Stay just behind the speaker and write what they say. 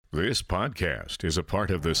This podcast is a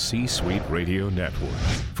part of the C-Suite Radio Network.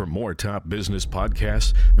 For more top business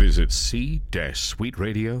podcasts, visit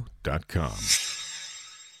c-suiteradio.com.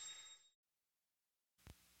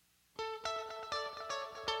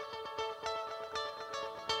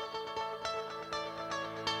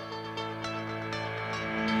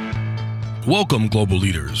 Welcome, global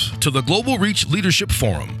leaders, to the Global Reach Leadership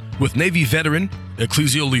Forum with Navy veteran,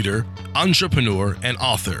 ecclesial leader, entrepreneur, and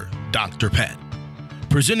author, Dr. Pat.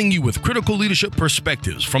 Presenting you with critical leadership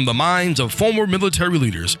perspectives from the minds of former military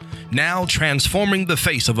leaders, now transforming the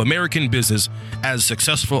face of American business as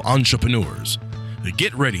successful entrepreneurs.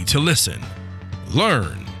 Get ready to listen,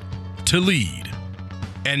 learn, to lead.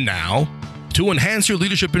 And now, to enhance your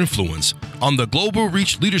leadership influence on the Global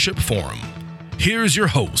Reach Leadership Forum, here's your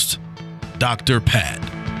host, Dr. Pat.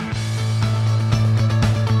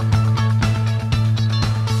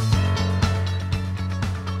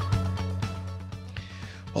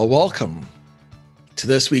 Well, welcome to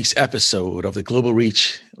this week's episode of the Global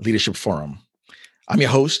Reach Leadership Forum. I'm your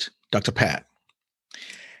host, Dr. Pat.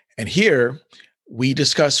 And here we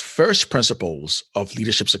discuss first principles of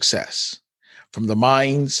leadership success from the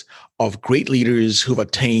minds of great leaders who've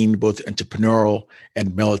attained both entrepreneurial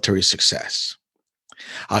and military success.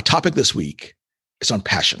 Our topic this week is on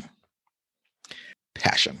passion.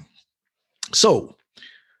 Passion. So,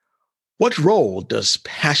 what role does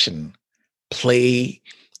passion play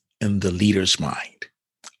in the leader's mind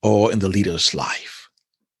or in the leader's life?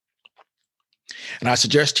 And I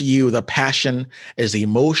suggest to you that passion is the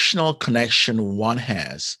emotional connection one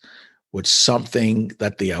has with something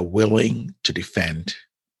that they are willing to defend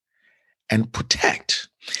and protect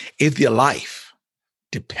if their life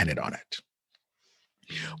depended on it.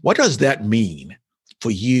 What does that mean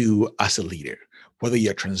for you as a leader, whether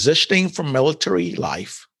you're transitioning from military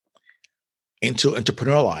life into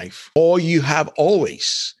entrepreneurial life, or you have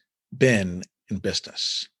always been in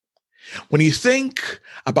business? When you think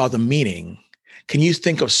about the meaning, can you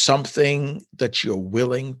think of something that you're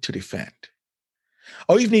willing to defend?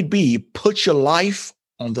 Or if need be, put your life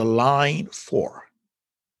on the line for?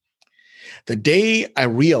 The day I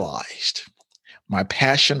realized my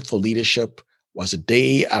passion for leadership was the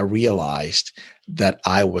day I realized that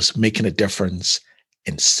I was making a difference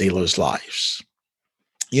in sailors' lives.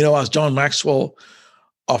 You know, as John Maxwell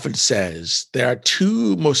often says, there are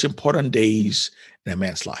two most important days in a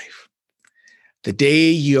man's life: the day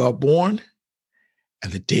you are born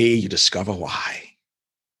and the day you discover why.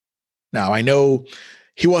 Now, I know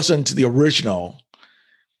he wasn't the original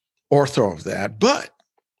author of that, but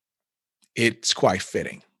it's quite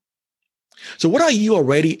fitting. So what are you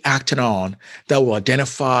already acting on that will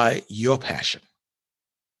identify your passion?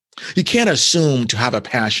 You can't assume to have a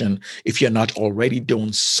passion if you're not already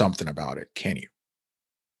doing something about it, can you?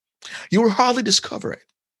 You will hardly discover it.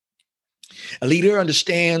 A leader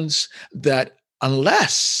understands that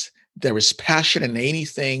unless there is passion in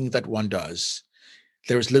anything that one does,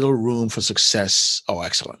 there is little room for success or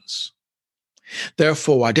excellence.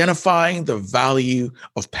 Therefore, identifying the value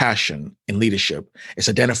of passion in leadership is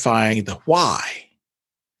identifying the why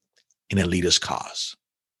in a leader's cause.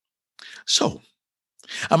 So,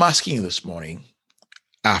 I'm asking you this morning,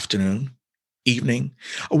 afternoon, evening,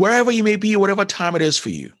 or wherever you may be, whatever time it is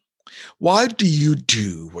for you, why do you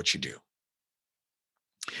do what you do?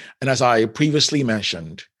 And as I previously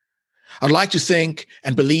mentioned, I'd like to think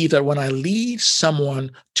and believe that when I lead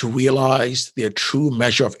someone to realize their true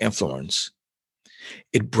measure of influence,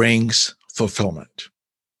 it brings fulfillment.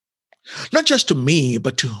 Not just to me,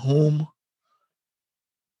 but to whom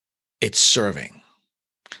it's serving,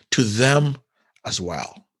 to them as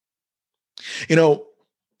well. You know,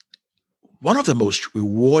 one of the most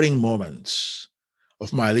rewarding moments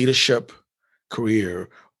of my leadership career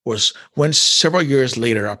was when several years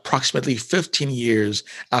later, approximately 15 years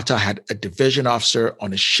after I had a division officer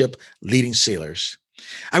on a ship leading sailors,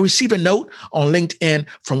 I received a note on LinkedIn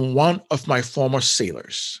from one of my former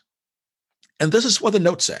sailors. And this is what the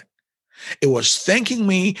note said. It was thanking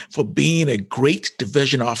me for being a great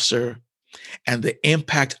division officer and the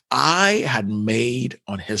impact I had made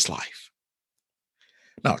on his life.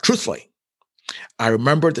 Now, truthfully, I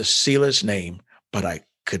remember the sailor's name, but I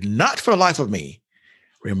could not for the life of me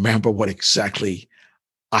remember what exactly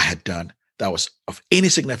I had done that was of any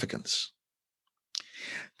significance.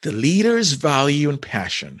 The leader's value and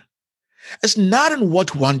passion is not in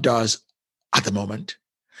what one does at the moment,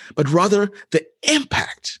 but rather the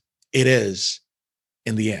impact it is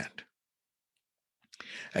in the end.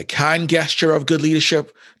 A kind gesture of good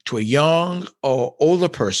leadership to a young or older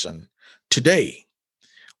person today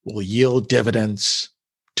will yield dividends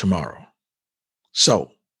tomorrow.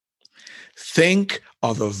 So, Think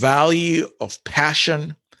of the value of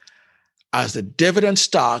passion as the dividend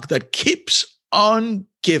stock that keeps on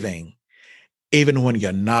giving, even when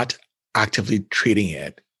you're not actively trading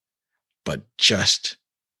it, but just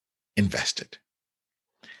invested.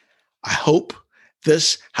 I hope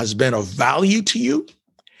this has been of value to you.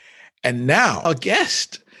 And now our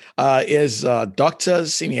guest is Dr.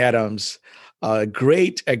 Simi Adams, a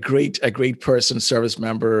great person, service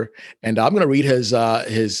member. And I'm going to read his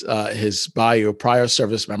bio, prior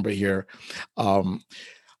service member here.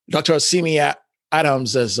 Dr. Simi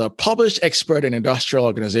Adams is a published expert in industrial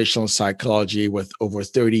organizational psychology with over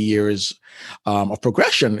 30 years of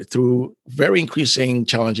progression through very increasing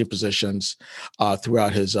challenging positions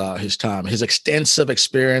throughout his time. His extensive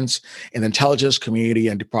experience in the intelligence community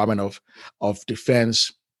and Department of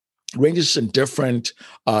Defense ranges in different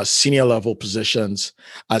senior level positions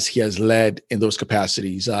as he has led in those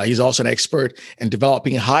capacities. He's also an expert in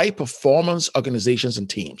developing high performance organizations and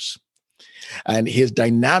teams. And his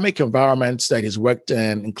dynamic environments that he's worked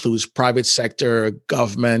in includes private sector,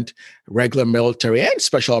 government, regular military, and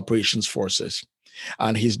special operations forces.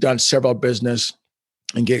 And he's done several business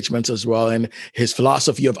engagements as well. And his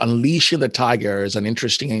philosophy of unleashing the tiger is an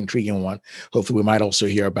interesting and intriguing one. Hopefully we might also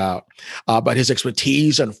hear about. But his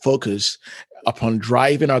expertise and focus upon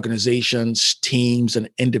driving organizations, teams, and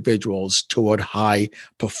individuals toward high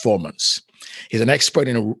performance. He's an expert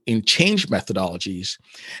in change methodologies.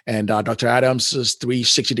 And Dr. Adams'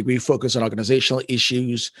 360-degree focus on organizational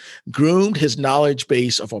issues groomed his knowledge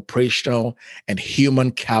base of operational and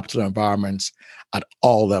human capital environments at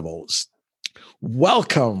all levels.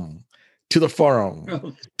 Welcome to the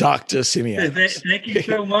forum, Dr. Simi Adams. Thank you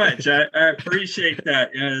so much. I appreciate that.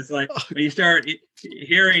 It's like when you start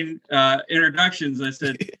hearing introductions, I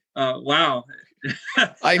said, wow.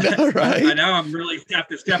 I know, right? I know I'm really have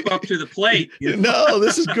to step up to the plate. No,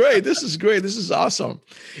 this is great. This is great. This is awesome.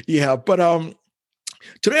 Yeah, but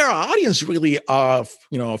today our audience really are,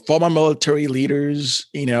 former military leaders,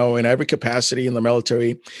 in every capacity in the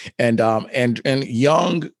military, and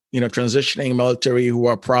young, transitioning military who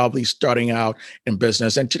are probably starting out in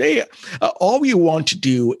business. And today, all we want to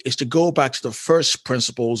do is to go back to the first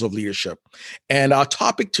principles of leadership. And our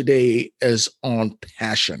topic today is on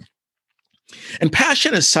passion. And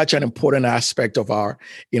passion is such an important aspect of our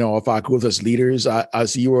growth as leaders.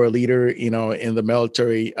 As you were a leader, in the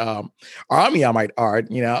military, Army, I might add,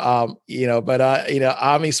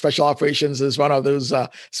 Army Special Operations is one of those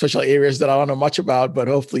special areas that I don't know much about, but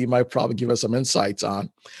hopefully you might probably give us some insights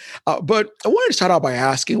on. But I wanted to start out by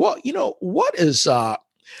asking, what is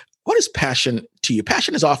passion to you?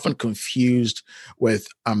 Passion is often confused with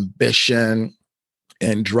ambition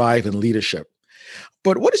and drive and leadership.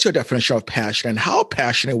 But what is your definition of passion, and how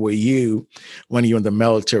passionate were you when you were in the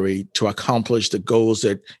military to accomplish the goals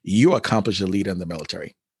that you accomplished as a leader in the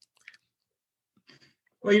military?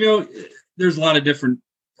 Well, there's a lot of different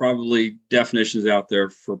probably definitions out there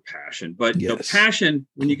for passion. But yes. Passion,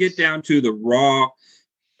 when you get down to the raw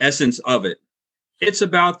essence of it, it's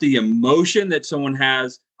about the emotion that someone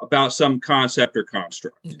has about some concept or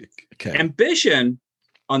construct. Okay. Ambition,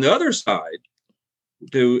 on the other side,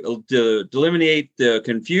 to eliminate the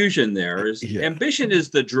confusion there is ambition is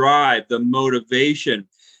the drive, the motivation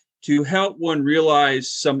to help one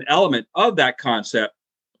realize some element of that concept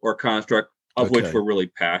or construct of which we're really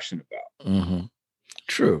passionate about. Mm-hmm.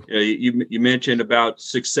 True. You mentioned about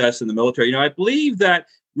success in the military. I believe that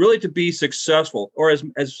really to be successful, or as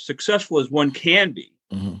successful as one can be,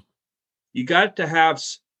 you got to have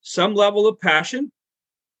some level of passion,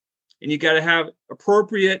 and you got to have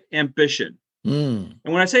appropriate ambition. And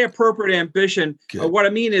when I say appropriate ambition, what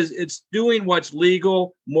I mean is it's doing what's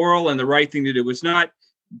legal, moral, and the right thing to do. It's not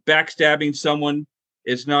backstabbing someone.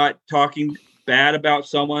 It's not talking bad about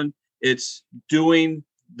someone. It's doing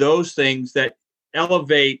those things that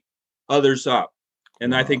elevate others up.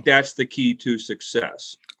 And I think that's the key to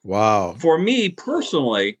success. Wow. For me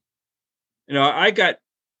personally, I got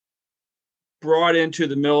brought into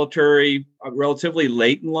the military relatively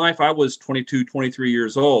late in life. I was 22, 23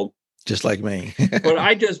 years old. Just like me. But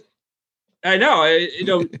I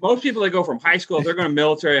know, most people that go from high school, they're going to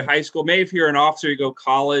military, high school. Maybe if you're an officer, you go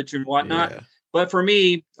college and whatnot. Yeah. But for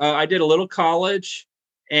me, I did a little college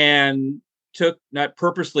and took not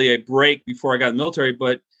purposely a break before I got in the military,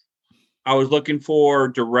 but I was looking for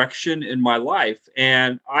direction in my life.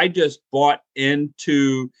 And I just bought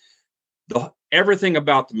into everything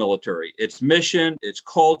about the military, its mission, its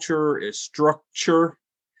culture, its structure,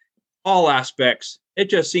 all aspects. It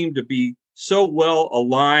just seemed to be so well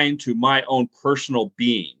aligned to my own personal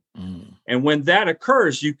being. And when that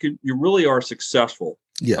occurs, you really are successful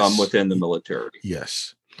within the military.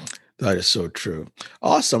 Yes. That is so true.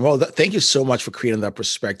 Awesome. Well, thank you so much for creating that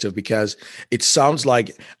perspective, because it sounds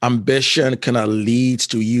like ambition kind of leads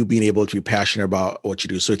to you being able to be passionate about what you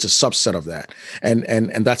do. So it's a subset of that, and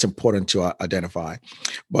that's important to identify.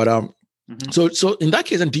 But so in that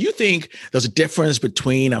case, and do you think there's a difference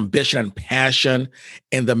between ambition and passion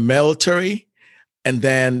in the military, and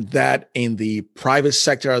then that in the private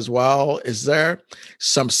sector as well? Is there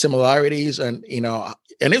some similarities, and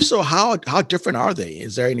and if so, how different are they?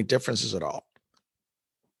 Is there any differences at all?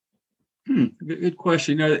 Good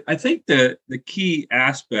question. I think the key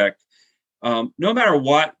aspect, no matter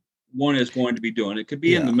what one is going to be doing, it could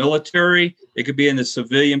be in the military, it could be in the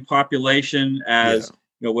civilian population as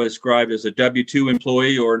what is described as a W-2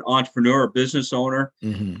 employee or an entrepreneur or business owner.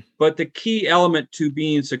 Mm-hmm. But the key element to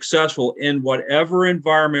being successful in whatever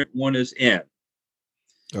environment one is in,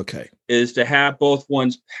 is to have both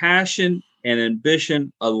one's passion and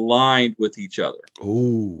ambition aligned with each other.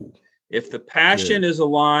 Ooh. If the passion is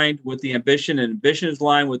aligned with the ambition and ambition is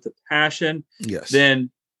aligned with the passion, then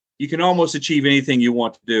you can almost achieve anything you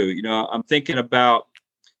want to do. I'm thinking about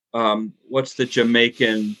what's the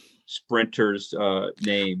Jamaican sprinter's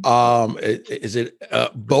name? Is it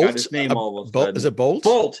Bolt? His name all of a sudden. Is it Bolt?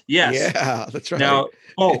 Bolt, yes. Yeah, that's right. Now,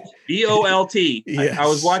 Bolt, B-O-L-T. Yes. I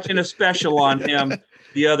was watching a special on him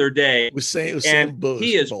the other day.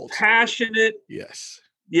 He is passionate. Yes.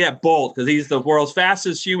 Yeah, Bolt, because he's the world's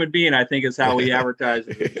fastest human being, I think is how he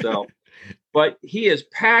advertises himself. But he is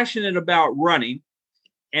passionate about running,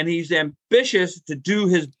 and he's ambitious to do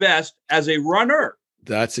his best as a runner.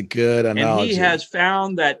 That's a good analogy. And he has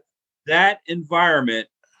found that environment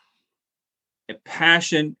and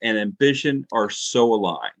passion and ambition are so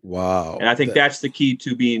aligned. Wow. And I think that's the key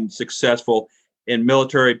to being successful in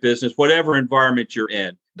military, business, whatever environment you're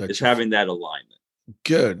in, is having that alignment.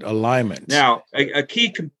 Good alignment. Now, a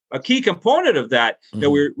key component of that,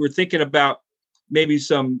 we're thinking about maybe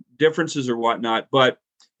some differences or whatnot, but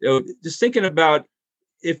just thinking about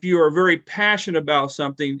if you are very passionate about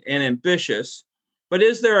something and ambitious, but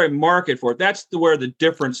is there a market for it? That's where the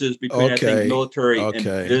difference is between I think military and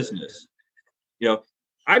business.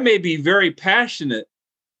 I may be very passionate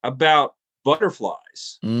about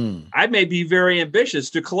butterflies. I may be very ambitious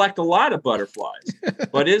to collect a lot of butterflies,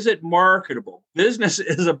 but is it marketable? Business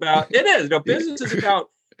is about business is about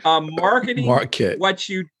marketing what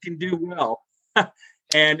you can do well.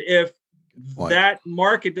 And if that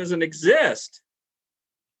market doesn't exist,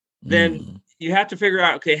 then you have to figure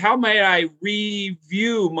out, okay, how may I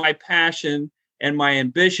review my passion and my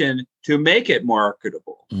ambition to make it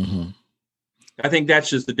marketable? I think that's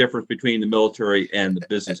just the difference between the military and the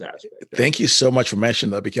business aspect. Thank you so much for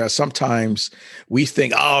mentioning that, because sometimes we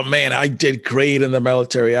think, oh man, I did great in the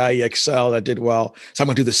military. I excelled. I did well. So I'm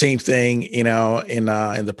going to do the same thing, in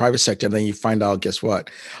the private sector. And then you find out, guess what?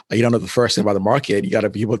 You don't know the first thing about the market. You got to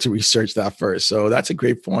be able to research that first. So that's a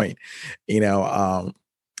great point.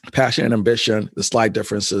 Passion and ambition, the slight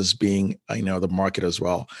differences being, the market as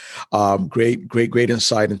well. Great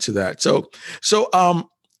insight into that. So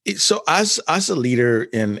as a leader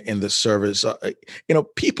in the service,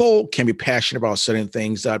 people can be passionate about certain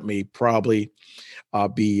things that may probably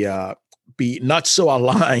be not so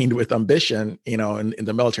aligned with ambition, in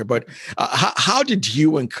the military. But how did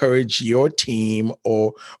you encourage your team,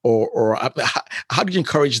 or how did you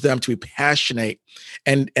encourage them to be passionate?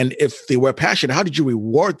 And if they were passionate, how did you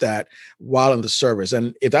reward that while in the service?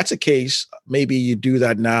 And if that's the case, maybe you do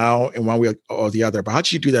that now in one way or the other. But how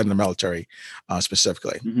did you do that in the military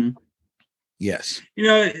specifically? Yes.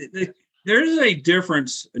 There is a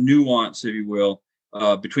difference, a nuance, if you will,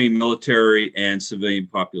 between military and civilian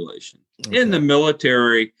population. In the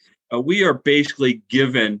military, we are basically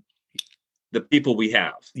given the people we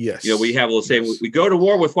have. Yes. We have, let's say, we go to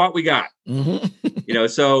war with what we got.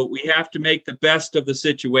 So we have to make the best of the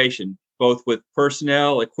situation, both with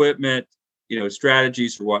personnel, equipment,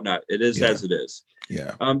 strategies or whatnot. It is as it is.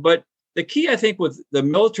 Yeah. But the key, I think, with the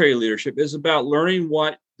military leadership is about learning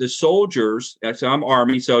what the soldiers, so I'm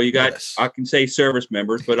Army, so you got, I can say service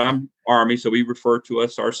members, but I'm Army, so we refer to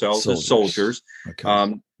ourselves as soldiers.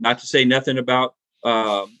 Not to say nothing about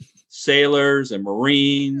sailors and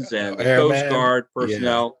Marines and Coast Guard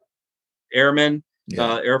personnel, airmen,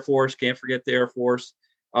 Air Force, can't forget the Air Force.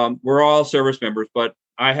 We're all service members, but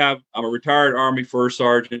I'm a retired Army First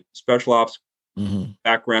Sergeant, Special Ops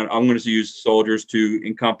background. I'm going to use soldiers to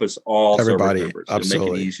encompass all everybody, service members to make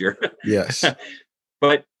it easier. Yes.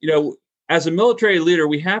 But, as a military leader,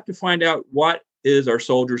 we have to find out what is our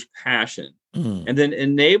soldiers' passion and then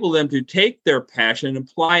enable them to take their passion and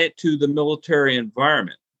apply it to the military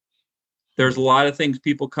environment. There's a lot of things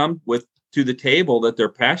people come with to the table that they're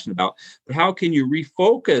passionate about, but how can you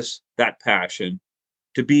refocus that passion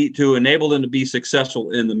to enable them to be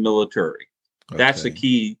successful in the military? Okay. That's the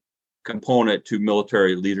key component to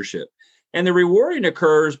military leadership. And the rewarding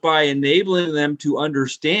occurs by enabling them to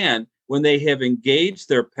understand when they have engaged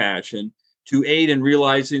their passion to aid in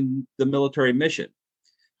realizing the military mission.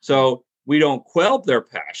 So we don't quell their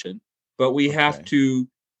passion, but we have to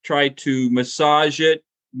try to massage it,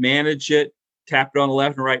 manage it, tap it on the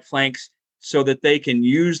left and right flanks so that they can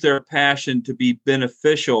use their passion to be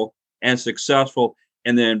beneficial and successful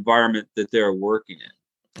in the environment that they're working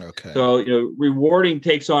in. Okay. So, rewarding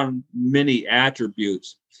takes on many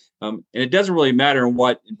attributes. And it doesn't really matter in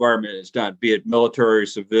what environment it's done, be it military,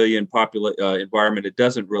 civilian, environment, it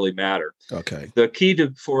doesn't really matter. Okay. The key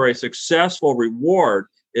for a successful reward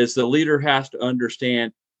is the leader has to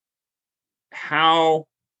understand how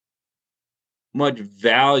much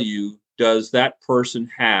value does that person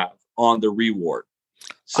have on the reward.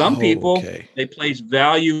 Some people, they place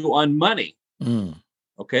value on money.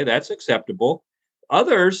 Okay, that's acceptable.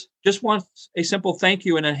 Others just want a simple thank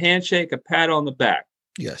you and a handshake, a pat on the back.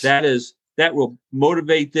 Yes. That will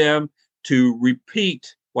motivate them to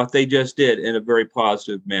repeat what they just did in a very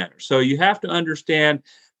positive manner. So you have to understand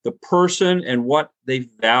the person and what they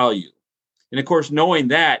value. And of course, knowing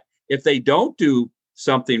that if they don't do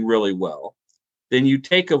something really well, then you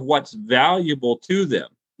take of what's valuable to them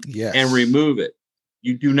and remove it.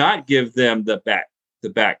 You do not give them the back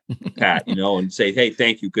pat, and say, hey,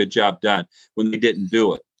 thank you, good job done, when they didn't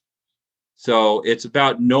do it. So it's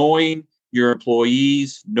about knowing your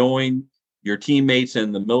employees, knowing your teammates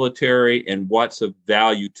in the military and what's of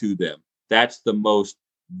value to them. That's the most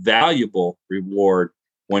valuable reward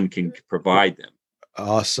one can provide them.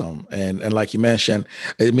 Awesome. And like you mentioned,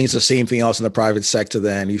 it means the same thing else in the private sector.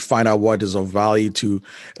 Then you find out what is of value to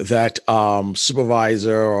that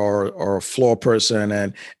supervisor or floor person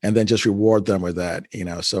and then just reward them with that,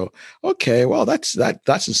 So, okay, well, that's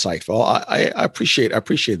insightful. I appreciate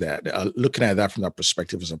that. Looking at that from that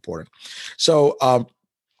perspective is important. So,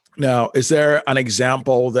 now, is there an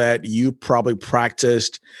example that you probably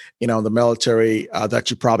practiced, in the military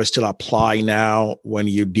that you probably still apply now when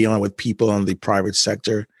you're dealing with people in the private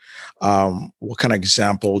sector? What kind of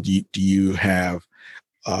example do you have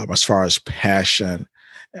as far as passion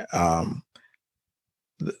that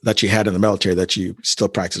you had in the military that you still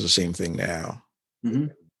practice the same thing now? Mm-hmm.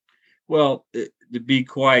 Well, to be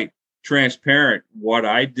quite transparent, what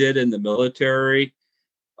I did in the military,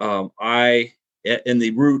 in the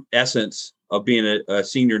root essence of being a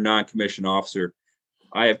senior non-commissioned officer,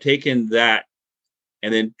 I have taken that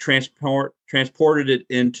and then transported it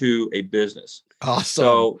into a business. Awesome.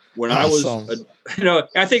 So when I was,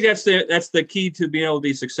 I think that's the key to being able to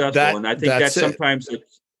be successful. And I think that's sometimes it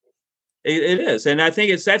is. And I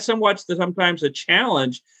think that's sometimes a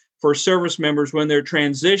challenge for service members when they're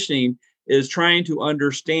transitioning, is trying to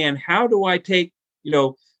understand, how do I take,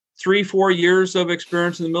 3-4 years of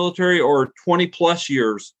experience in the military or 20 plus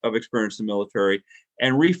years of experience in the military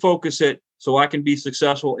and refocus it so I can be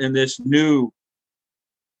successful in this new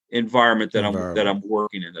environment that I'm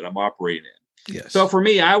working in, that I'm operating in. Yes. So for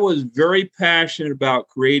me, I was very passionate about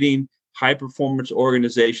creating high performance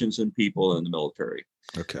organizations and people in the military.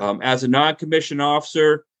 Okay. As a non-commissioned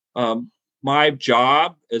officer, my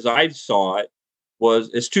job, as I saw it,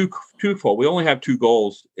 is twofold. We only have two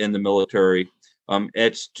goals in the military.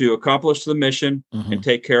 It's to accomplish the mission and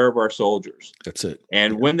take care of our soldiers. That's it.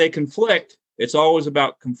 And when they conflict, it's always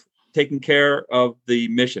about taking care of the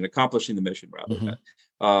mission, accomplishing the mission, rather.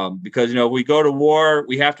 Because, we go to war,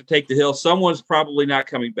 we have to take the hill. Someone's probably not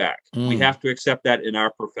coming back. We have to accept that in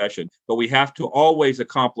our profession, but we have to always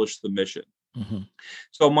accomplish the mission.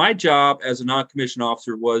 So my job as a non-commissioned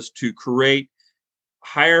officer was to create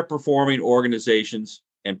higher performing organizations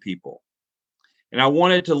and people. And I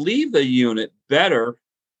wanted to leave the unit better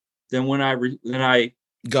than when I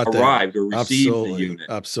arrived or received the unit.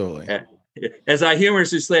 Absolutely. As I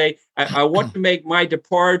humorously say, I want to make my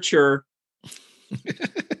departure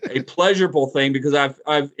a pleasurable thing, because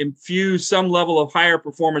I've infused some level of higher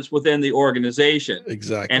performance within the organization.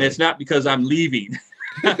 Exactly. And it's not because I'm leaving.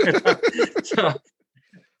 so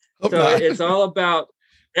it's all about,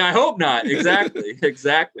 I hope not. Exactly.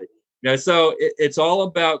 So it's all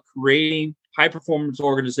about creating high performance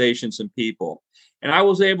organizations and people. And I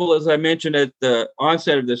was able, as I mentioned at the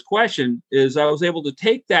onset of this question, I was able to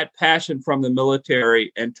take that passion from the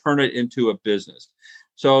military and turn it into a business.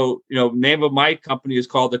 So, name of my company is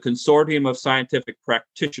called the Consortium of Scientific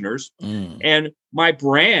Practitioners. And my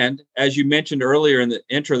brand, as you mentioned earlier in the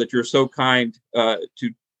intro that you're so kind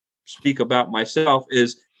to speak about myself,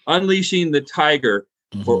 is unleashing the tiger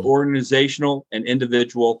for organizational and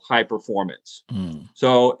individual high performance.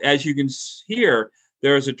 So as you can hear,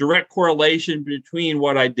 there is a direct correlation between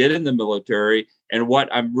what I did in the military and what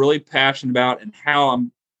I'm really passionate about and how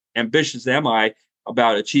ambitious am I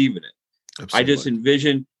about achieving it. Absolutely. I just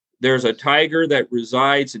envision there's a tiger that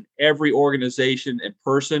resides in every organization and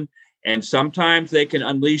person, and sometimes they can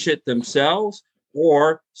unleash it themselves,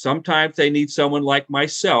 or sometimes they need someone like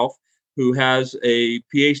myself who has a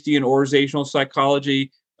PhD in organizational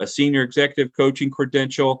psychology, a senior executive coaching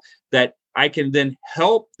credential, that I can then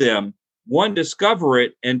help them, one, discover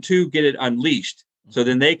it, and two, get it unleashed. So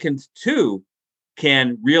then they can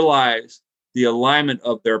realize the alignment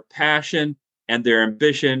of their passion and their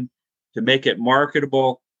ambition to make it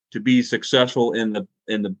marketable, to be successful in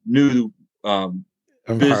the new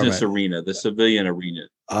business arena, the civilian arena.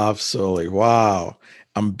 Absolutely. Wow.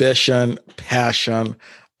 Ambition, passion,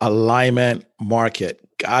 alignment, market.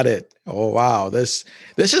 Got it. Oh, wow. This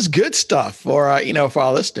is good stuff for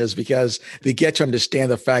our listeners, because they get to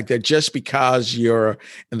understand the fact that just because you're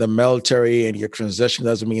in the military and your transition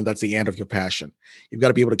doesn't mean that's the end of your passion. You've got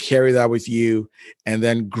to be able to carry that with you and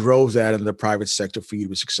then grow that in the private sector for you to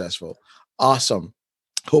be successful. Awesome.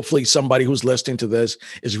 Hopefully somebody who's listening to this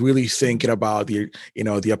is really thinking about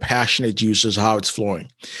the passionate uses, how it's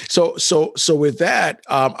flowing. So with that,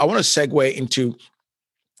 I want to segue into,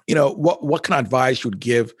 what kind of advice you would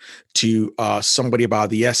give to somebody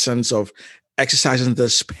about the essence of exercising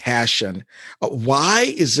this passion.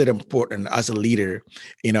 Why is it important as a leader,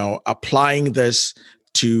 applying this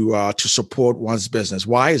to support one's business?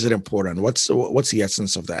 Why is it important? What's the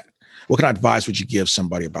essence of that? What kind of advice would you give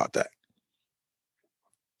somebody about that?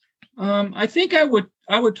 I think I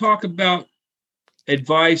would talk about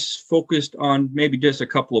advice focused on maybe just a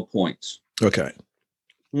couple of points. Okay.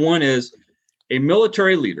 One is a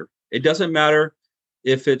military leader. It doesn't matter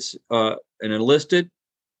if it's an enlisted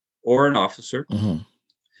or an officer,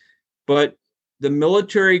 but the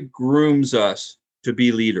military grooms us to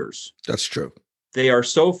be leaders. That's true. They are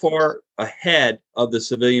so far ahead of the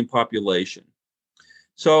civilian population.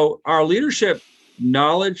 So our leadership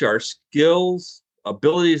knowledge, our skills,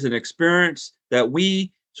 abilities, and experience that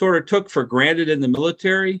we sort of took for granted in the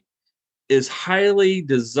military is highly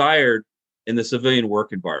desired in the civilian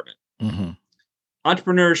work environment.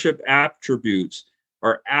 Entrepreneurship attributes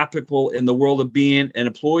are applicable in the world of being an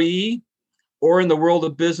employee or in the world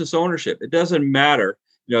of business ownership. It doesn't matter.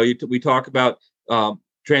 We talk about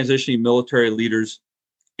transitioning military leaders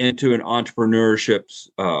into an entrepreneurship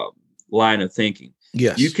line of thinking.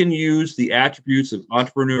 Yes. You can use the attributes of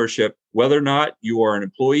entrepreneurship, whether or not you are an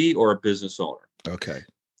employee or a business owner. Okay.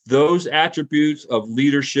 Those attributes of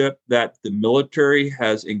leadership that the military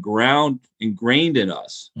has ingrained in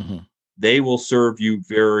us, they will serve you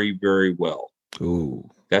very, very well. Ooh.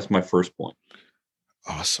 That's my first point.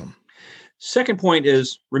 Awesome. Second point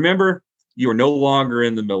is, remember, you are no longer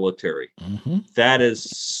in the military. That is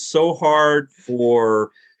so hard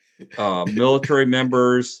for military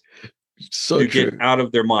members to get out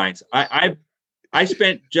of their minds. I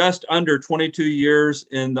spent just under 22 years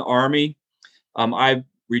in the Army. I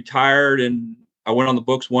retired and I went on the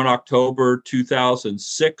books 1 October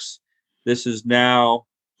 2006. This is now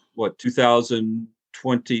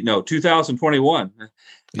 2021.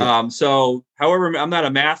 Yeah. So however, I'm not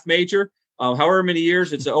a math major. However many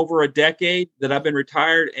years, it's over a decade that I've been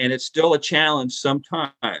retired, and it's still a challenge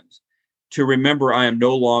sometimes to remember I am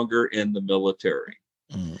no longer in the military.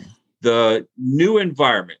 The new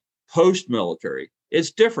environment, post-military,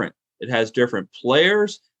 is different. It has different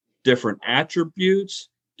players, different attributes,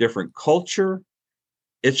 different culture.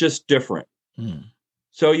 It's just different.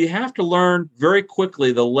 So you have to learn very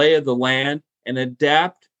quickly the lay of the land and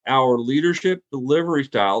adapt our leadership delivery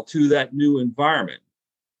style to that new environment.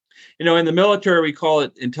 In the military, we call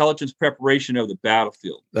it intelligence preparation of the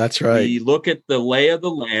battlefield. That's right. We look at the lay of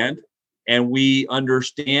the land and we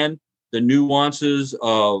understand the nuances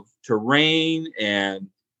of terrain and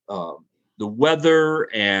the weather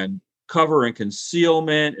and cover and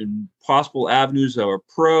concealment and possible avenues of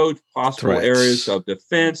approach, possible areas of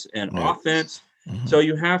defense and offense. So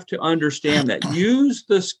you have to understand that. Use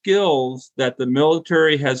the skills that the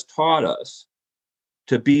military has taught us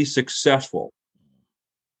to be successful.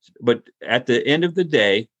 But at the end of the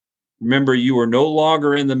day, remember, you are no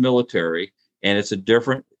longer in the military, and it's a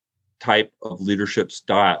different type of leadership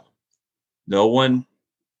style. No one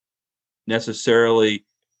necessarily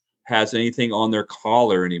has anything on their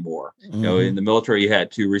collar anymore. In the military, you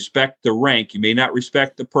had to respect the rank. You may not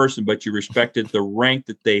respect the person, but you respected the rank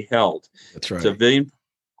that they held. That's right. Civilian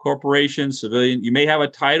corporation, you may have a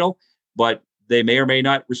title, but they may or may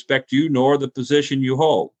not respect you nor the position you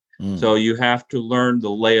hold. So you have to learn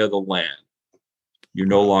the lay of the land. You're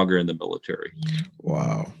no longer in the military.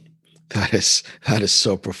 Wow. That is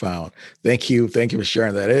so profound. Thank you for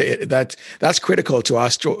sharing that. That's critical to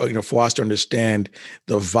us, for us to understand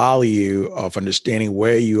the value of understanding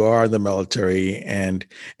where you are in the military and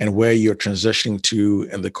where you're transitioning to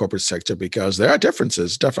in the corporate sector, because there are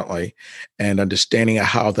differences, definitely, and understanding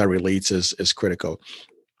how that relates is critical.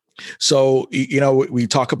 So, we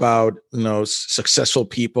talk about, successful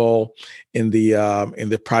people in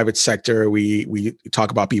the private sector. We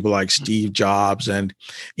talk about people like Steve Jobs and,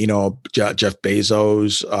 Jeff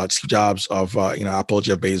Bezos, Steve Jobs of, Apple,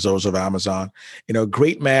 Jeff Bezos of Amazon,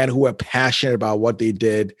 great men who are passionate about what they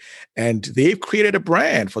did, and they've created a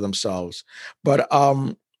brand for themselves. But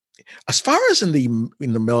as far as in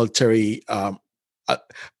the military,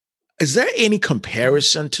 is there any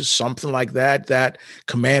comparison to something like that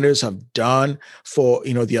commanders have done for,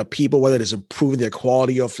 their people, whether it is improving their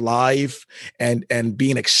quality of life and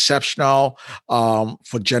being exceptional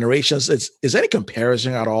for generations? Is there any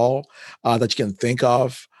comparison at all that you can think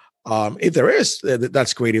of? If there is,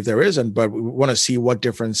 that's great. If there isn't, but we want to see what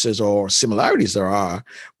differences or similarities there are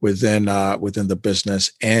within the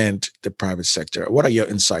business and the private sector. What are your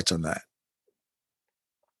insights on that?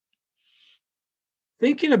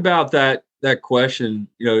 Thinking about that question,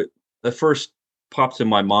 the first pops in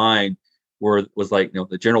my mind was like,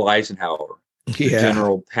 the General Eisenhower, the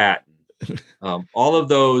General Patton, all of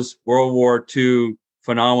those World War II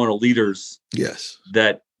phenomenal leaders. Yes,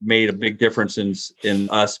 that made a big difference in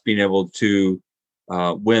us being able to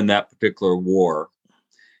win that particular war.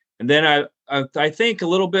 And then I think a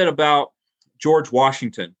little bit about George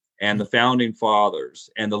Washington and the founding fathers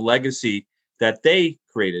and the legacy that they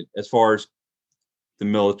created as far as the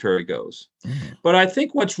military goes. But I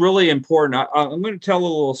think what's really important, I'm going to tell a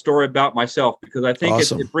little story about myself, because I think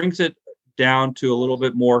awesome. it brings it down to a little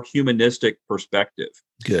bit more humanistic perspective.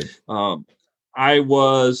 Good. I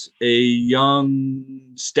was a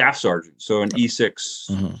young staff sergeant, so an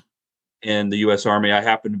E6 in the U.S. Army. I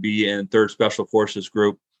happened to be in 3rd Special Forces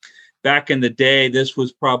Group. Back in the day, this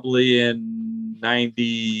was probably in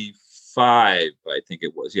 95, I think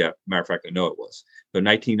it was. Yeah, matter of fact, I know it was. So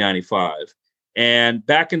 1995. And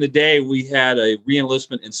back in the day, we had a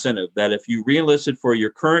reenlistment incentive that if you reenlisted for your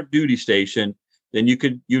current duty station, then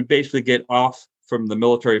you'd basically get off from the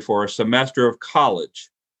military for a semester of college,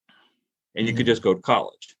 and you could just go to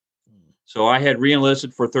college. So I had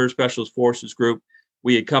reenlisted for 3rd Special Forces Group.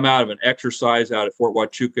 We had come out of an exercise out at Fort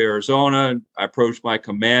Huachuca, Arizona, and I approached my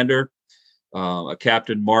commander, a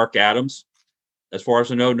Captain Mark Adams. As far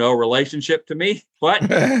as I know, no relationship to me, but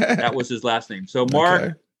that was his last name. So Mark.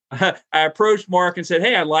 Okay. I approached Mark and said,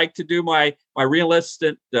 "Hey, I'd like to do my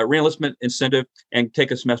reenlistment incentive and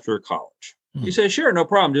take a semester of college." He said, "Sure, no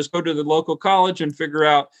problem. Just go to the local college and figure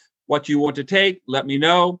out what you want to take. Let me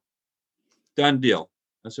know. Done deal."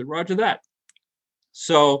 I said, "Roger that."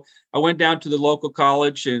 So I went down to the local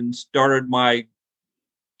college and started my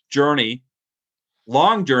journey,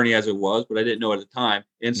 long journey as it was, but I didn't know at the time,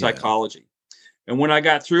 in psychology. And when I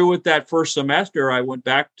got through with that first semester, I went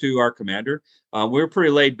back to our commander. We were pretty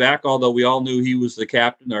laid back, although we all knew he was the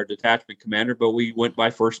captain, our detachment commander, but we went by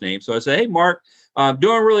first name. So I said, "Hey, Mark, I'm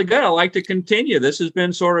doing really good. I'd like to continue. This has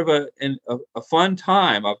been sort of a fun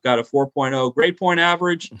time. I've got a 4.0 grade point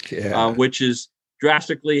average, which is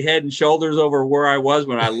drastically head and shoulders over where I was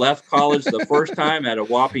when I left college the first time, at a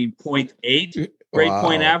whopping 0.8 grade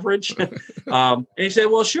point average." And he said,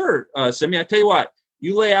 "Well, sure, Simi, I tell you what.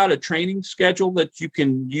 You lay out a training schedule that you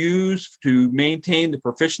can use to maintain the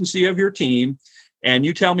proficiency of your team, and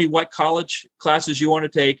you tell me what college classes you want to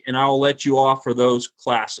take, and I'll let you off for those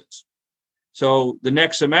classes." So the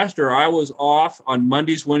next semester, I was off on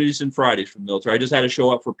Mondays, Wednesdays, and Fridays from the military. I just had to show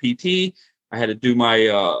up for PT. I had to do my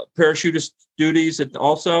parachutist duties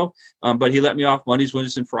also, but he let me off Mondays,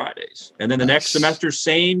 Wednesdays, and Fridays. And then the next semester,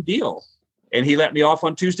 same deal. And he let me off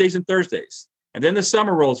on Tuesdays and Thursdays. And then the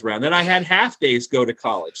summer rolls around. Then I had half days go to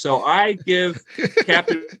college. So I give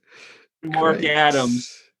Captain Mark Adams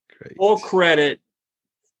full credit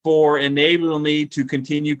for enabling me to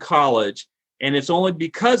continue college. And it's only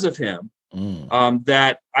because of him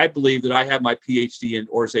that I believe that I have my PhD in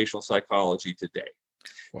organizational psychology today.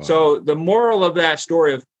 Wow. So the moral of that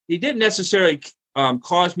story of he didn't necessarily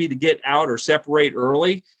cause me to get out or separate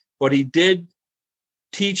early, but he did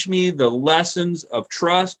teach me the lessons of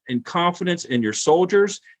trust and confidence in your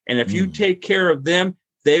soldiers. And if you take care of them,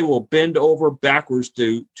 they will bend over backwards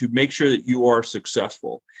to make sure that you are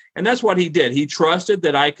successful. And that's what he did. He trusted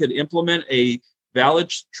that I could implement a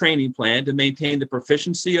valid training plan to maintain the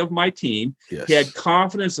proficiency of my team. Yes. He had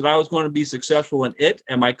confidence that I was going to be successful in it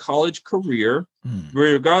and my college career,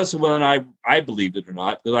 regardless of whether I believed it or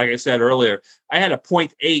not. But like I said earlier, I had a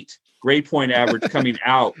 0.8 grade point average coming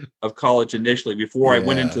out of college initially before I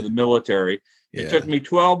went into the military. It took me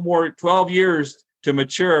 12 years to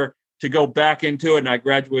mature to go back into it, and I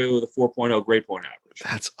graduated with a 4.0 grade point average.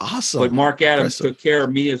 That's awesome. But Mark Adams took care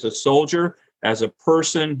of me as a soldier, as a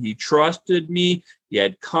person. He trusted me. He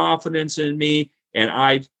had confidence in me, and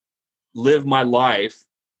I lived my life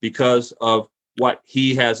because of what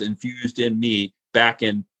he has infused in me back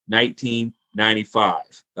in 1995.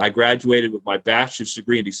 I graduated with my bachelor's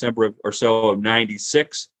degree in December of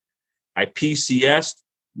 96. I PCS'd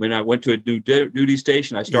when I went to a duty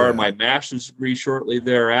station. I started my master's degree shortly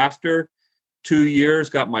thereafter. 2 years,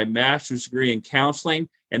 got my master's degree in counseling,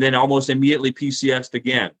 and then almost immediately PCS'd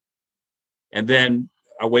again. And then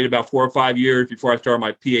I waited about 4 or 5 years before I started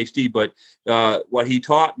my PhD. But what he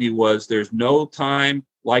taught me was there's no time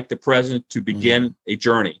like the present to begin a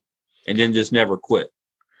journey, and then just never quit.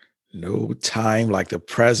 No time like the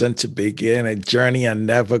present to begin a journey and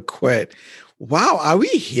never quit. Wow, are we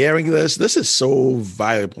hearing this? This is so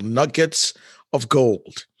valuable. Nuggets of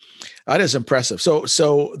gold. That is impressive.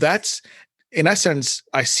 So that's, in essence,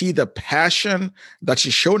 I see the passion that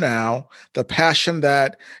you show now, the passion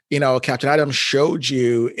that, Captain Adams showed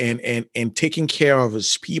you in taking care of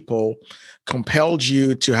his people, compelled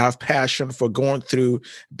you to have passion for going through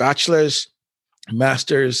bachelor's,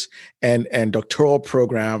 master's, and doctoral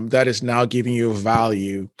program that is now giving you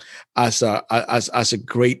value as a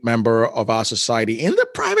great member of our society in the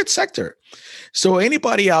private sector. So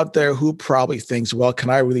anybody out there who probably thinks, well, can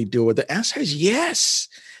I really do it? The answer is yes.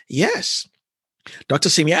 Yes. Dr.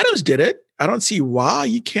 Sammy Adams did it. I don't see why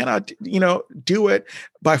you cannot, do it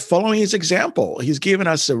by following his example. He's given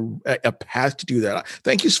us a path to do that.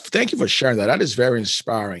 Thank you for sharing that. That is very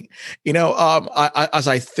inspiring. As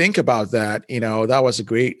I think about that, that was a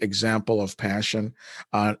great example of passion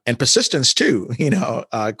and persistence too.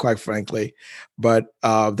 Quite frankly, but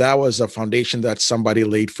that was a foundation that somebody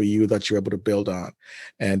laid for you that you're able to build on,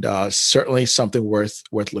 and certainly something worth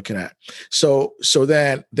looking at. So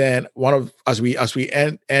then as we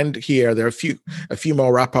end here, there are a few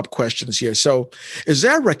more wrap up questions here. So, is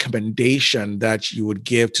there a recommendation that you would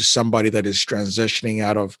give to somebody that is transitioning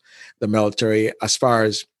out of the military, as far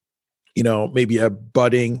as maybe a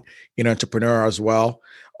budding entrepreneur as well,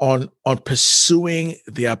 on pursuing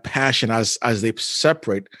their passion as they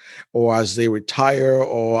separate, or as they retire,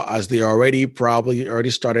 or as they already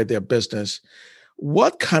started their business?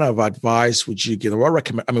 What kind of advice would you give them? What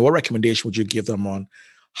recommendation would you give them on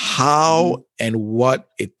how and what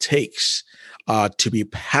it takes to be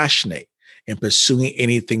passionate in pursuing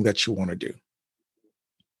anything that you want to do?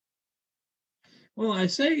 Well, I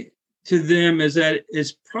say to them is that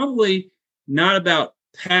it's probably not about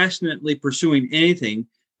passionately pursuing anything,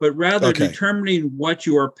 but rather determining what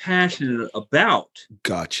you are passionate about.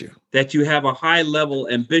 Got you. That you have a high level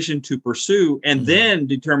ambition to pursue, and then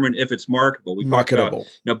determine if it's marketable. We talk about,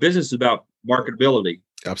 business is about marketability.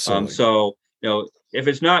 Absolutely. So, if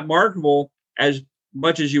it's not marketable as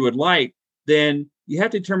much as you would like, then you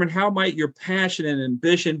have to determine how might your passion and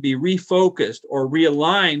ambition be refocused or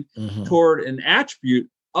realigned toward an attribute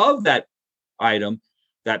of that item,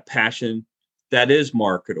 that passion, that is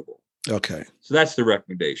marketable. Okay. So that's the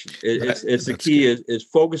recommendation. It's the key is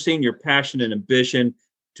focusing your passion and ambition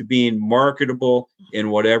to being marketable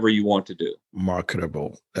in whatever you want to do.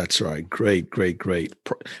 Marketable. That's right. Great.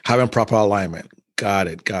 Having proper alignment. Got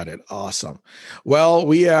it. Awesome. Well,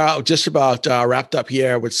 we are just about wrapped up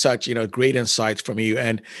here with such, great insights from you.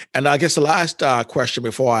 And I guess the last question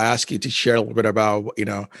before I ask you to share a little bit about,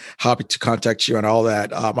 how to contact you and all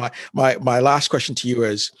that. My last question to you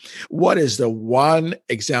is, what is the one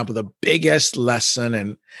example, the biggest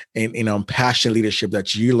lesson in passion leadership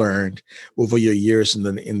that you learned over your years in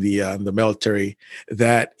the military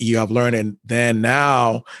that you have learned, and then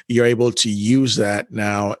now you're able to use that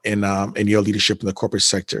now in your leadership in the corporate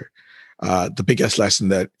sector? The biggest lesson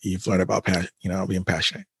that you've learned about being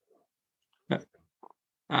passionate.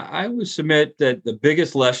 I would submit that the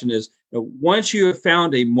biggest lesson is once you have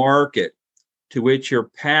found a market to which your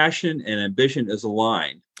passion and ambition is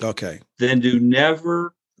aligned, then do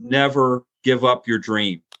never give up your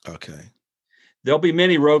dream. There'll be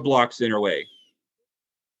many roadblocks in your way.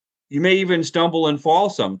 You may even stumble and fall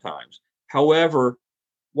sometimes. However,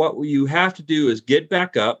 what you have to do is get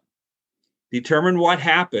back up, determine what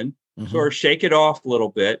happened, sort of shake it off a little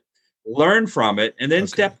bit, learn from it, and then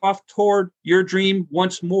step off toward your dream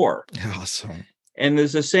once more. Awesome. And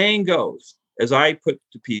as the saying goes, as I put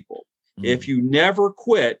to people, If you never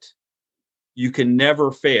quit, you can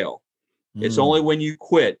never fail. It's only when you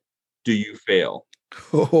quit do you fail.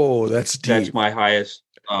 Oh, that's deep. That's my highest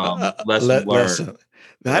lesson learned.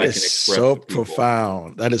 That is so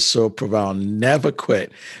profound. That is so profound. Never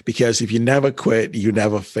quit, because if you never quit, you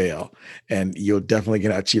never fail, and you're definitely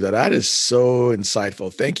going to achieve that. That is so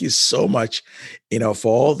insightful. Thank you so much,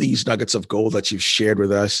 for all these nuggets of gold that you've shared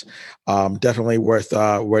with us. Definitely worth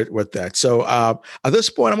that. So at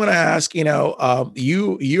this point, I'm going to ask,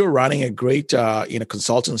 you're running a great,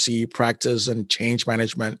 consultancy practice and change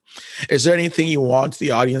management. Is there anything you want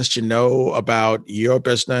the audience to know about your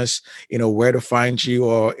business? Where to find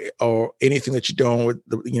you, or anything that you're doing with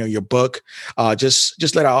your book?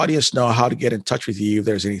 Just let our audience know how to get in touch with you if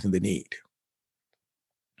there's anything they need.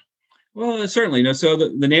 Well, certainly. So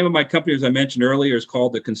the name of my company, as I mentioned earlier, is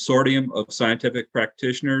called the Consortium of Scientific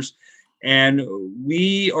Practitioners. And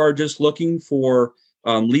we are just looking for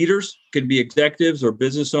leaders, could be executives or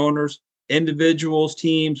business owners, individuals,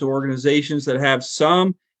 teams, or organizations that have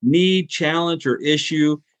some need, challenge, or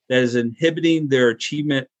issue that is inhibiting their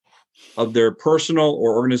achievement of their personal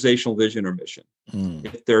or organizational vision or mission.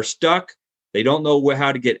 If they're stuck, they don't know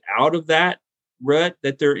how to get out of that rut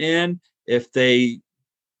that they're in.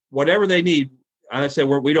 Whatever they need, I say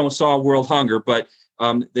we don't solve world hunger, but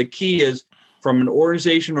the key is from an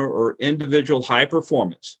organization or individual high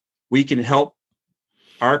performance, we can help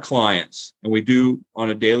our clients, and we do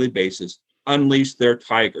on a daily basis, unleash their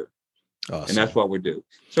tiger. Awesome. And that's what we do.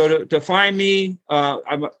 So to find me,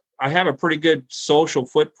 I have a pretty good social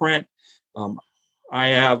footprint. I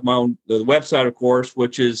have the website, of course,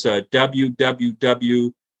 which is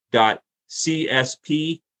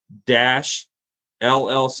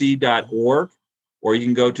www.csp-llc.org, or you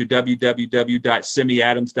can go to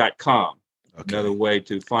www.simiadams.com. Okay. Another way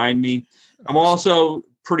to find me. I'm also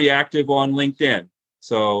pretty active on LinkedIn.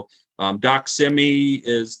 So Doc Simi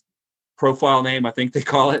is profile name, I think they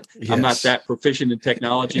call it. Yes. I'm not that proficient in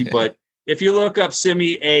technology, but if you look up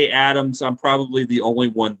Simi A. Adams, I'm probably the only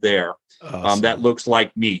one there. Awesome. That looks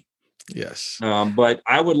like me. Yes. But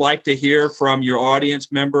I would like to hear from your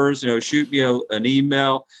audience members. Shoot me an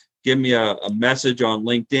email, give me a message on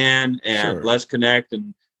LinkedIn, and Let's connect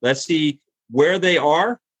and let's see where they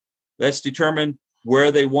are. Let's determine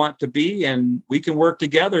where they want to be, and we can work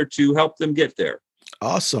together to help them get there.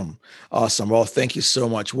 Awesome. Well, thank you so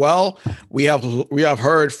much. Well, we have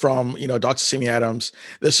heard from, Dr. Simi Adams.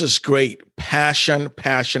 This is great. Passion.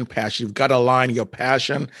 You've got to align your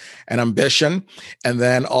passion and ambition, and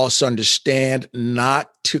then also understand not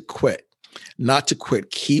to quit.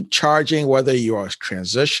 Keep charging, whether you are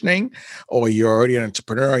transitioning or you're already an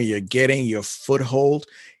entrepreneur and you're getting your foothold.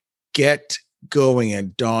 Get going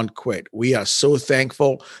and don't quit. We are so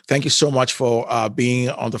thankful. Thank you so much for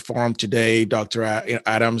being on the forum today, Dr.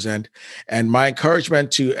 Adams. And my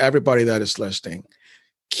encouragement to everybody that is listening,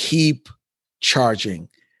 keep charging,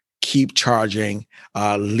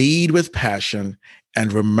 lead with passion,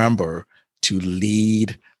 and remember to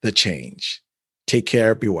lead the change. Take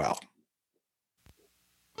care. Be well.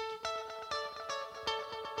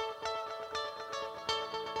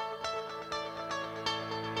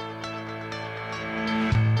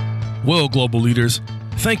 Well, global leaders,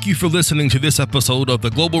 thank you for listening to this episode of the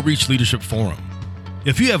Global Reach Leadership Forum.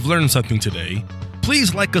 If you have learned something today,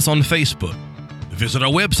 please like us on Facebook. Visit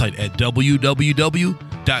our website at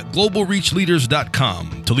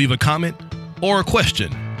www.globalreachleaders.com to leave a comment or a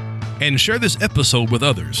question, and share this episode with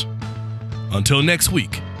others. Until next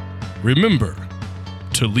week, remember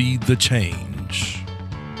to lead the change.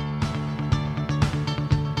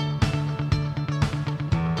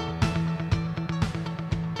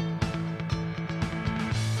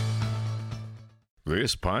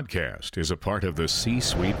 This podcast is a part of the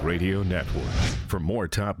C-Suite Radio Network. For more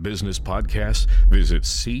top business podcasts, visit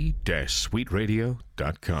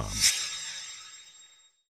c-suiteradio.com.